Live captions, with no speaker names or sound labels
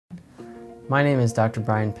My name is Dr.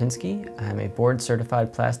 Brian Pinsky. I'm a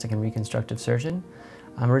board-certified plastic and reconstructive surgeon.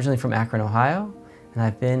 I'm originally from Akron, Ohio, and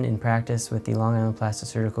I've been in practice with the Long Island Plastic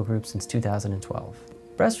Surgical Group since 2012.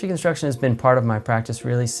 Breast reconstruction has been part of my practice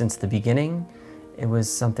really since the beginning. It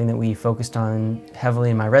was something that we focused on heavily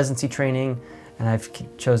in my residency training, and I've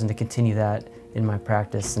chosen to continue that in my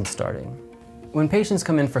practice since starting. When patients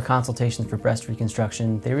come in for consultations for breast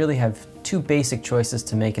reconstruction, they really have two basic choices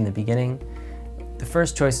to make in the beginning. The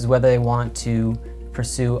first choice is whether they want to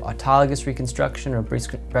pursue autologous reconstruction or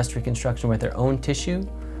breast reconstruction with their own tissue,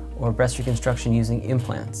 or breast reconstruction using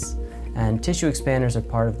implants. And tissue expanders are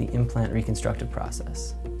part of the implant reconstructive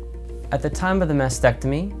process. At the time of the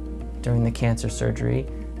mastectomy, during the cancer surgery,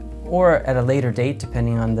 or at a later date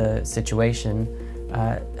depending on the situation,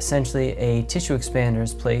 essentially a tissue expander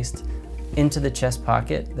is placed into the chest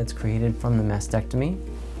pocket that's created from the mastectomy.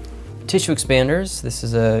 Tissue expanders, this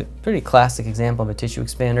is a pretty classic example of a tissue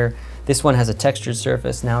expander. This one has a textured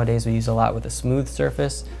surface. Nowadays we use a lot with a smooth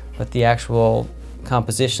surface, but the actual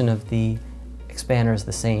composition of the expander is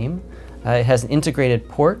the same. It has an integrated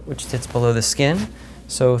port which sits below the skin.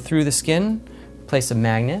 So through the skin, place a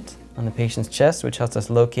magnet on the patient's chest which helps us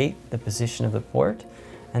locate the position of the port.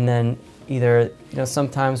 And then either,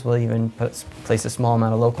 sometimes we'll even place a small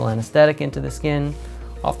amount of local anesthetic into the skin.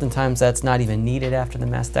 Oftentimes that's not even needed after the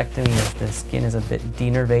mastectomy if the skin is a bit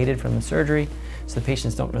denervated from the surgery, so the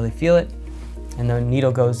patients don't really feel it. And the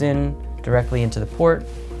needle goes in directly into the port.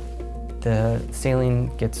 The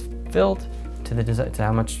saline gets filled to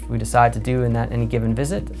how much we decide to do in any given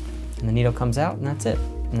visit, and the needle comes out and that's it.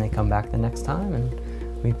 And they come back the next time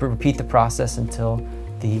and we repeat the process until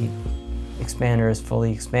the expander is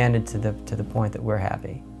fully expanded to the point that we're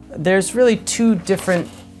happy. There's really two different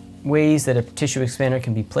ways that a tissue expander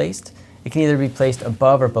can be placed. It can either be placed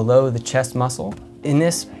above or below the chest muscle. In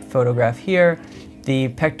this photograph here, the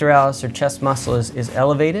pectoralis or chest muscle is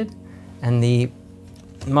elevated and the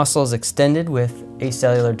muscle is extended with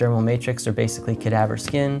acellular dermal matrix, or basically cadaver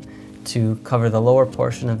skin, to cover the lower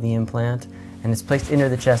portion of the implant, and it's placed into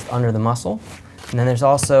the chest under the muscle. And then there's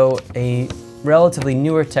also a relatively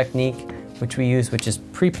newer technique which we use, which is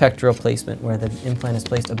pre-pectoral placement, where the implant is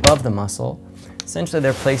placed above the muscle. Essentially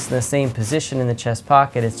they're placed in the same position in the chest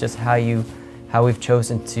pocket. It's just how we've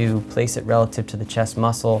chosen to place it relative to the chest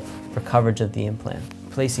muscle for coverage of the implant.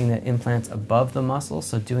 Placing the implants above the muscle,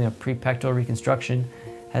 so doing a pre-pectoral reconstruction,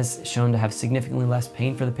 has shown to have significantly less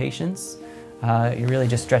pain for the patients. You're really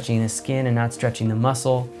just stretching the skin and not stretching the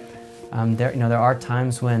muscle. There are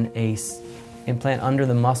times when an implant under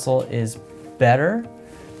the muscle is better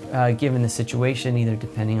given the situation, either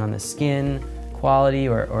depending on the skin quality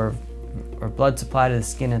or blood supply to the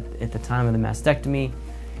skin at the time of the mastectomy.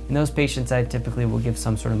 In those patients, I typically will give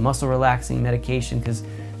some sort of muscle relaxing medication because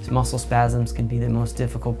muscle spasms can be the most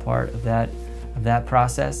difficult part of that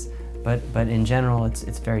process. But in general,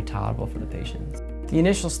 it's very tolerable for the patients. The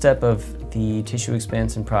initial step of the tissue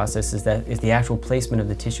expansion process is the actual placement of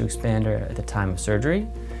the tissue expander at the time of surgery.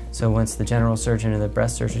 So once the general surgeon or the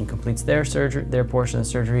breast surgeon completes their portion of the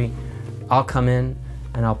surgery, I'll come in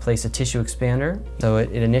and I'll place a tissue expander. So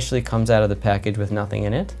it initially comes out of the package with nothing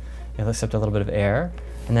in it, except a little bit of air.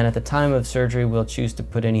 And then at the time of surgery, we'll choose to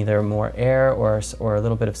put in either more air or a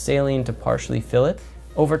little bit of saline to partially fill it.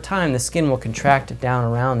 Over time, the skin will contract down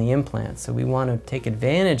around the implant, so we want to take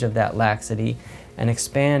advantage of that laxity and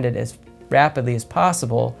expand it as rapidly as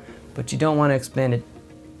possible, but you don't want to expand it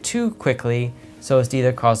too quickly so as to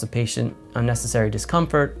either cause the patient unnecessary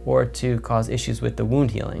discomfort or to cause issues with the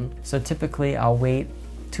wound healing. So typically I'll wait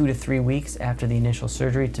 2 to 3 weeks after the initial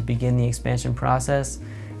surgery to begin the expansion process,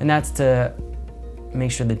 and that's to make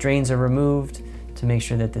sure the drains are removed, to make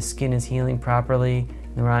sure that the skin is healing properly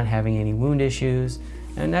and we're not having any wound issues.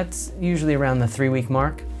 And that's usually around the 3-week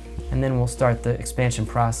mark, and then we'll start the expansion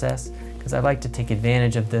process because I like to take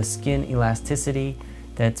advantage of the skin elasticity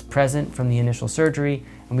that's present from the initial surgery,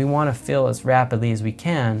 and we want to fill as rapidly as we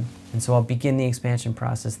can. And so I'll begin the expansion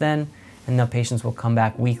process then, and the patients will come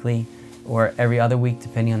back weekly or every other week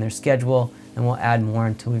depending on their schedule, and we'll add more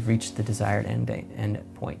until we've reached the desired end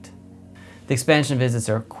point. The expansion visits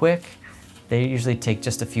are quick. They usually take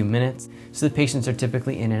just a few minutes, so the patients are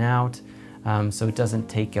typically in and out. So it doesn't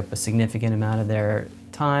take up a significant amount of their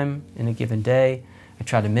time in a given day. I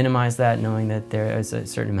try to minimize that, knowing that there is a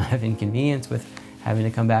certain amount of inconvenience with having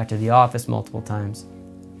to come back to the office multiple times.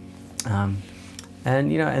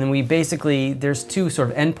 And we basically, there's two sort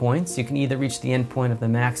of endpoints. You can either reach the endpoint of the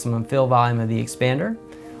maximum fill volume of the expander,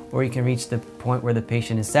 or you can reach the point where the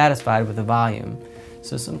patient is satisfied with the volume.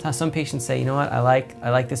 So sometimes some patients say, you know what, I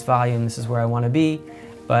like this volume, this is where I want to be.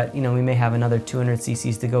 But we may have another 200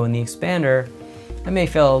 cc's to go in the expander, I may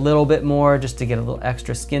feel a little bit more just to get a little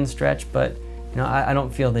extra skin stretch, but I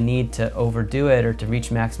don't feel the need to overdo it or to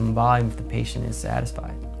reach maximum volume if the patient is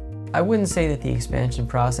satisfied. I wouldn't say that the expansion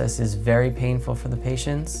process is very painful for the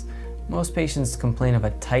patients. Most patients complain of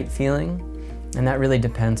a tight feeling, and that really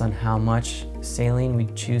depends on how much saline we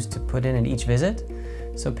choose to put in at each visit.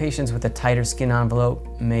 So patients with a tighter skin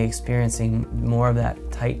envelope may experiencing more of that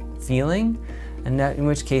tight feeling, and that, in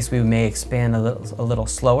which case we may expand a little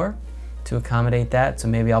slower to accommodate that. So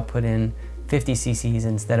maybe I'll put in 50 cc's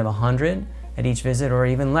instead of 100 at each visit, or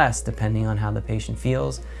even less depending on how the patient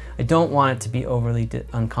feels. I don't want it to be overly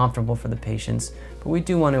uncomfortable for the patients, but we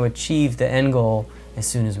do want to achieve the end goal as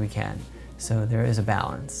soon as we can. So there is a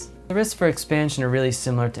balance. The risks for expansion are really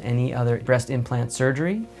similar to any other breast implant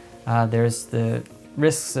surgery. There's the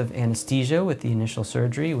risks of anesthesia with the initial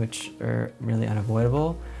surgery, which are really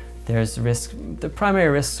unavoidable. There's the primary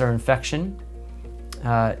risks are infection,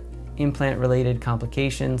 implant-related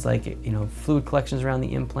complications like fluid collections around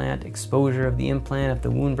the implant, exposure of the implant if the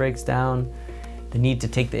wound breaks down, the need to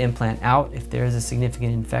take the implant out if there is a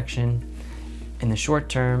significant infection in the short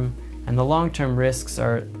term, and the long-term risks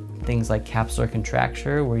are things like capsular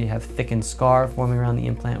contracture, where you have thickened scar forming around the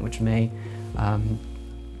implant, which may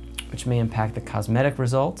impact the cosmetic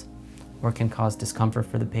result or can cause discomfort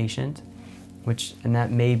for the patient, and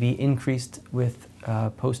that may be increased with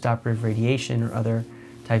post-operative radiation or other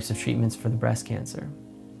types of treatments for the breast cancer.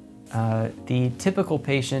 The typical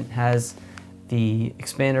patient has the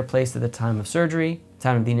expander placed at the time of surgery,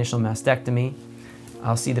 time of the initial mastectomy.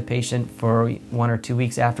 I'll see the patient for 1 or 2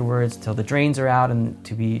 weeks afterwards till the drains are out and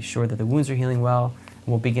to be sure that the wounds are healing well.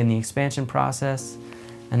 We'll begin the expansion process,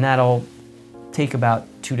 and that'll take about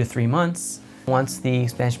 2 to 3 months. Once the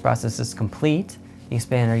expansion process is complete, the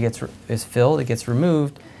expander is filled, it gets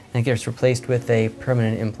removed, and it gets replaced with a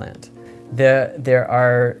permanent implant. There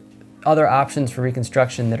are other options for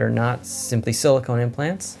reconstruction that are not simply silicone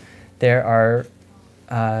implants. There are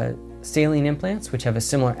saline implants, which have a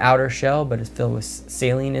similar outer shell but is filled with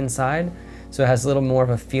saline inside, so it has a little more of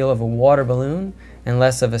a feel of a water balloon and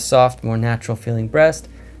less of a soft, more natural feeling breast,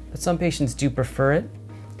 but some patients do prefer it.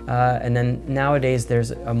 And then nowadays there's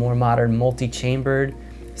a more modern multi-chambered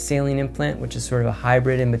saline implant, which is sort of a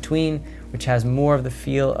hybrid in between, which has more of the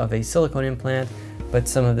feel of a silicone implant but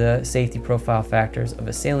some of the safety profile factors of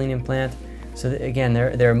a saline implant. So that, again,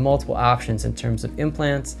 there are multiple options in terms of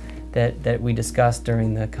implants that we discussed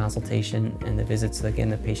during the consultation and the visits, so again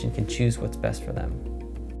the patient can choose what's best for them.